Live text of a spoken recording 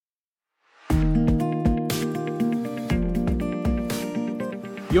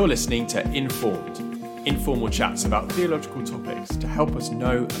You're listening to Informed, informal chats about theological topics to help us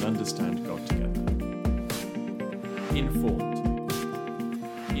know and understand God together. Informed.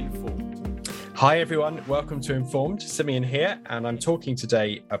 Hi everyone, welcome to Informed. Simeon here, and I'm talking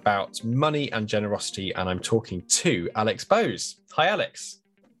today about money and generosity, and I'm talking to Alex Bowes. Hi Alex.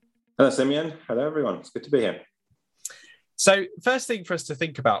 Hello Simeon. Hello everyone. It's good to be here. So first thing for us to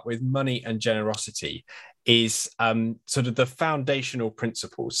think about with money and generosity is sort of the foundational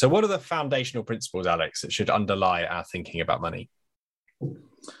principles. So what are the foundational principles, Alex, that should underlie our thinking about money?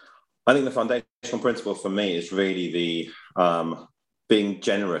 I think the foundational principle for me is really the being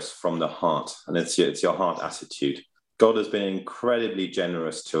generous from the heart, and it's your heart attitude. God has been incredibly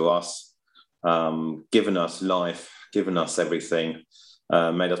generous to us, given us life, given us everything,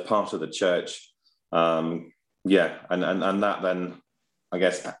 made us part of the church. And that then, I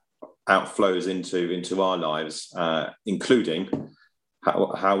guess, outflows into our lives, including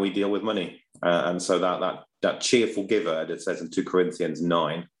how we deal with money. And so that cheerful giver, as it says in 2 Corinthians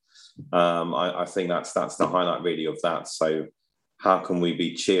 9, I think that's the highlight really of that. So how can we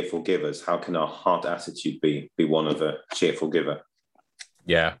be cheerful givers? How can our heart attitude be one of a cheerful giver?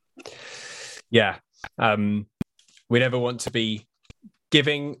 Yeah. We never want to be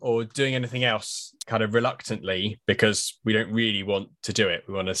giving or doing anything else kind of reluctantly because we don't really want to do it.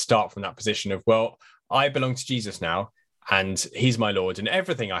 We want to start from that position of, well, I belong to Jesus now and he's my Lord, and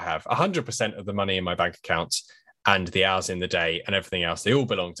everything I have, 100% of the money in my bank account and the hours in the day and everything else, they all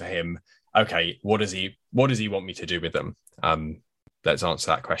belong to him. Okay, what does he want me to do with them? Let's answer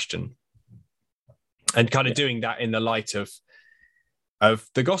that question. And kind of doing that in the light of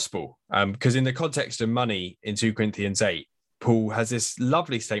the gospel, because in the context of money in 2 Corinthians 8, Paul has this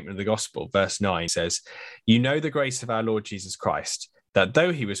lovely statement of the gospel. Verse 9 says, "You know the grace of our Lord Jesus Christ, that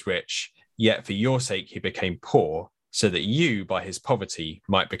though he was rich, yet for your sake he became poor, so that you by his poverty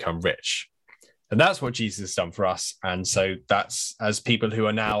might become rich." And that's what Jesus has done for us. And so that's, as people who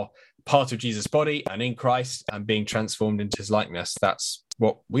are now part of Jesus' body and in Christ and being transformed into his likeness, that's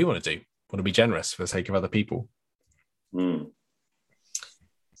what we want to do. We want to be generous for the sake of other people.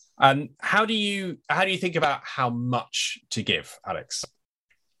 How do you think about how much to give, Alex?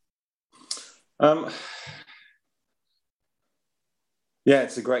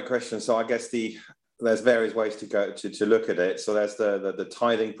 It's a great question. So I guess there's various ways to go to look at it. So there's the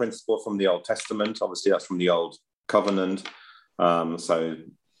tithing principle from the Old Testament. Obviously, that's from the Old Covenant. So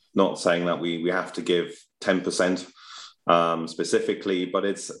not saying that we have to give 10% specifically, but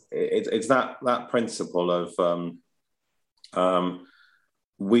it's that principle of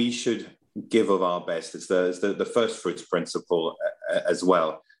we should give of our best. It's the first fruits principle as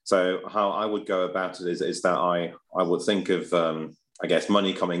well. So how I would go about it is that I would think of I guess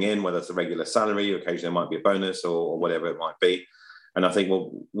money coming in, whether it's a regular salary, occasionally it might be a bonus or whatever it might be. And I think,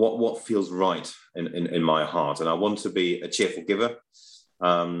 well, what feels right in my heart? And I want to be a cheerful giver.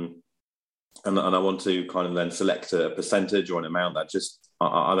 And I want to kind of then select a percentage or an amount that just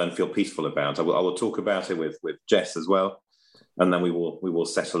I then feel peaceful about. I will talk about it with Jess as well. And then we will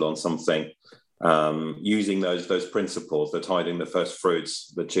settle on something using those principles, the tithing, the first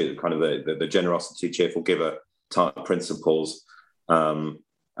fruits, the generosity, cheerful giver type principles. And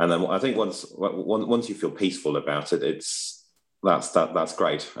then I think once you feel peaceful about it, that's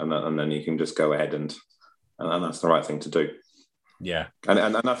great. And then you can just go ahead and that's the right thing to do. Yeah.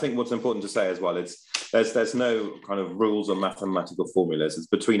 And I think what's important to say as well is there's no kind of rules or mathematical formulas. It's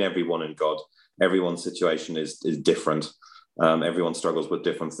between everyone and God. Everyone's situation is different. Everyone struggles with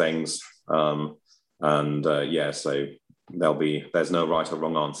different things, so there's no right or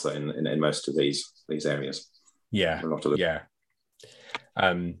wrong answer in most of these areas.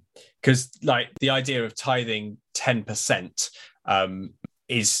 Because like the idea of tithing 10%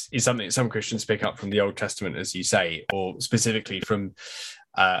 is something that some Christians pick up from the Old Testament, as you say, or specifically from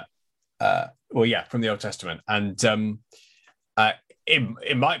from the Old Testament, and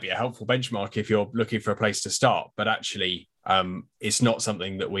it might be a helpful benchmark if you're looking for a place to start, but actually it's not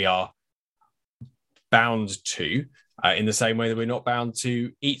something that we are bound to in the same way that we're not bound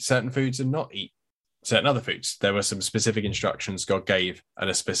to eat certain foods and not eat certain other foods. There were some specific instructions God gave at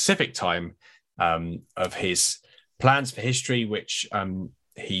a specific time of his plans for history, which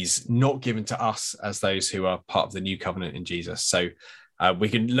he's not given to us as those who are part of the new covenant in Jesus. So we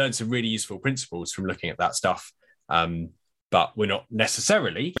can learn some really useful principles from looking at that stuff. But we're not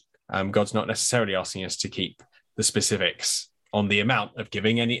necessarily, God's not necessarily asking us to keep the specifics on the amount of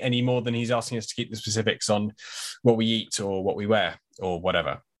giving any more than he's asking us to keep the specifics on what we eat or what we wear or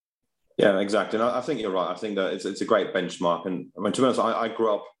whatever. Yeah, exactly. And I think you're right. I think that it's a great benchmark. And I mean, to be honest, I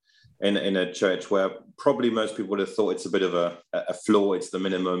grew up in a church where probably most people would have thought it's a bit of a floor, it's the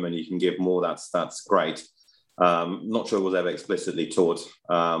minimum, and you can give more. That's great. Not sure it was ever explicitly taught,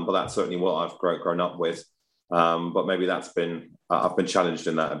 but that's certainly what I've grown up with. But maybe I've been challenged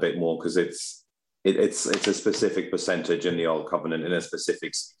in that a bit more, because it's a specific percentage in the Old Covenant in a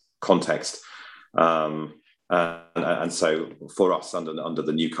specific context. And so for us under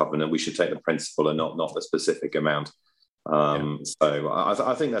the New Covenant, we should take the principle and not the specific amount. So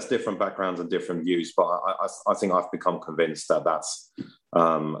I think there's different backgrounds and different views, but I think I've become convinced that that's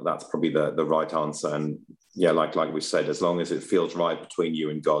probably the right answer. And yeah, like we said, as long as it feels right between you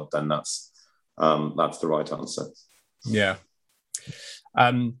and God, then that's the right answer. Yeah.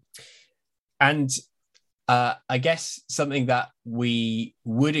 And I guess something that we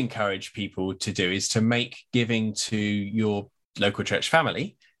would encourage people to do is to make giving to your local church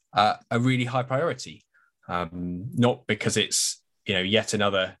family a really high priority. Not because it's yet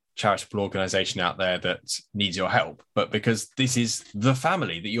another charitable organization out there that needs your help, but because this is the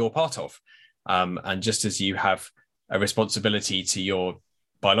family that you're part of. And just as you have a responsibility to your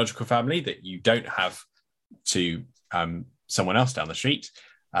biological family that you don't have to someone else down the street,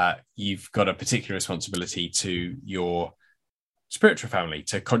 you've got a particular responsibility to your spiritual family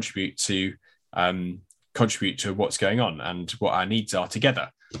to contribute to what's going on and what our needs are together.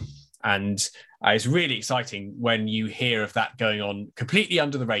 And it's really exciting when you hear of that going on completely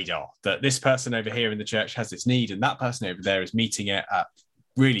under the radar, that this person over here in the church has this need and that person over there is meeting it in a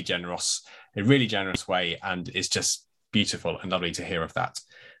really generous way. And it's just beautiful and lovely to hear of that.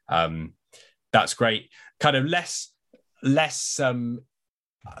 That's great. Kind of less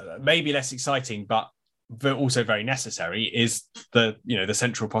maybe less exciting, but also very necessary is the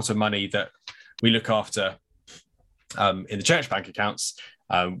central pot of money that we look after in the church bank accounts,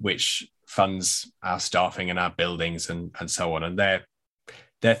 which funds our staffing and our buildings and so on. And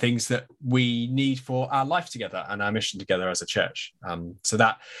they're things that we need for our life together and our mission together as a church. So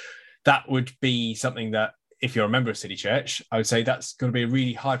that would be something that, if you're a member of City Church, I would say that's going to be a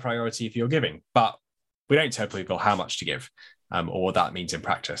really high priority if you're giving. But we don't tell people how much to give or what that means in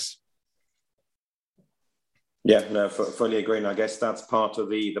practice. Yeah, no, fully agree. And I guess that's part of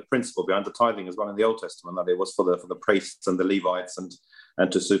the principle behind the tithing as well in the Old Testament, that it was for the priests and the Levites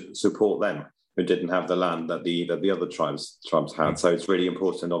and to support them who didn't have the land that the other tribes had. So it's really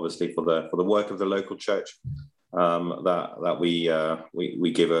important, obviously, for the work of the local church, that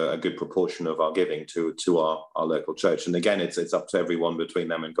we give a good proportion of our giving to our local church. And again, it's up to everyone between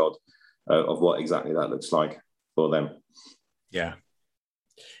them and God of what exactly that looks like for them. Yeah.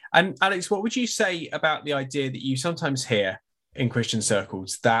 And Alex, what would you say about the idea that you sometimes hear in Christian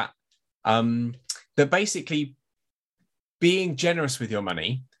circles that basically being generous with your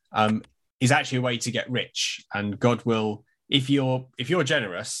money is actually a way to get rich, and God will, if you're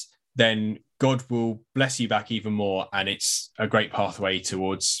generous, then God will bless you back even more, and it's a great pathway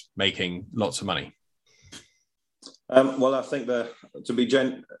towards making lots of money? Well, I think to be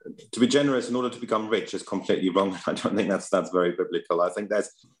generous in order to become rich is completely wrong. I don't think that's very biblical. I think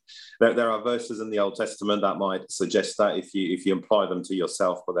there are verses in the Old Testament that might suggest that if you apply them to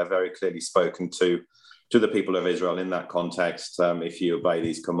yourself, but they're very clearly spoken to the people of Israel in that context. If you obey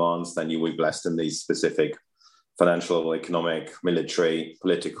these commands, then you will be blessed in these specific financial, economic, military,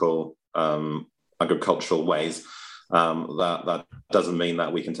 political, agricultural ways. That doesn't mean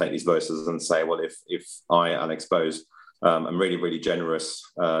that we can take these verses and say, well, if I, Alex Bowes, am really, really generous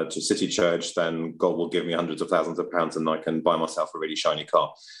to City Church, then God will give me hundreds of thousands of pounds and I can buy myself a really shiny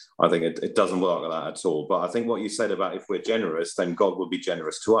car. I think it doesn't work like that at all. But I think what you said about if we're generous, then God will be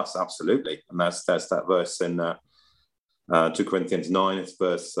generous to us, absolutely. And that's that verse in 2 Corinthians 9, it's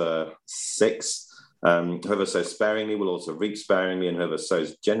verse 6. Whoever sows sparingly will also reap sparingly, and whoever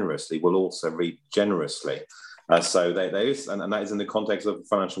sows generously will also reap generously. So there is, and that is in the context of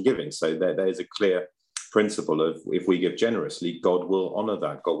financial giving. So there is a clear principle of if we give generously, God will honour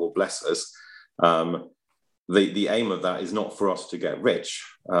that. God will bless us. The aim of that is not for us to get rich.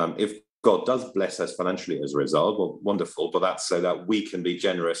 If God does bless us financially as a result, well, wonderful. But that's so that we can be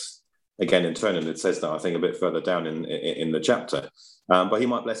generous again in turn. And it says that, I think, a bit further down in the chapter. But He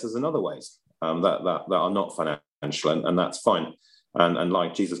might bless us in other ways that are not financial, and that's fine. And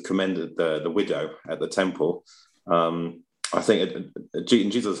like Jesus commended the widow at the temple, I think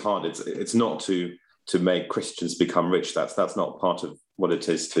in Jesus' heart, it's not to make Christians become rich. That's not part of what it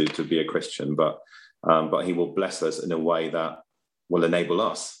is to be a Christian. But He will bless us in a way that will enable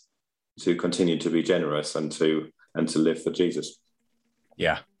us to continue to be generous and to live for Jesus.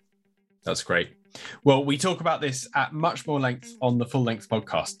 Yeah, that's great. Well, we talk about this at much more length on the Full Length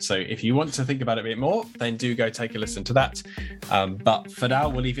podcast. So if you want to think about it a bit more, then do go take a listen to that. But for now,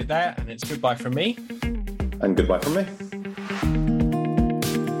 we'll leave it there, and it's goodbye from me. And goodbye from me.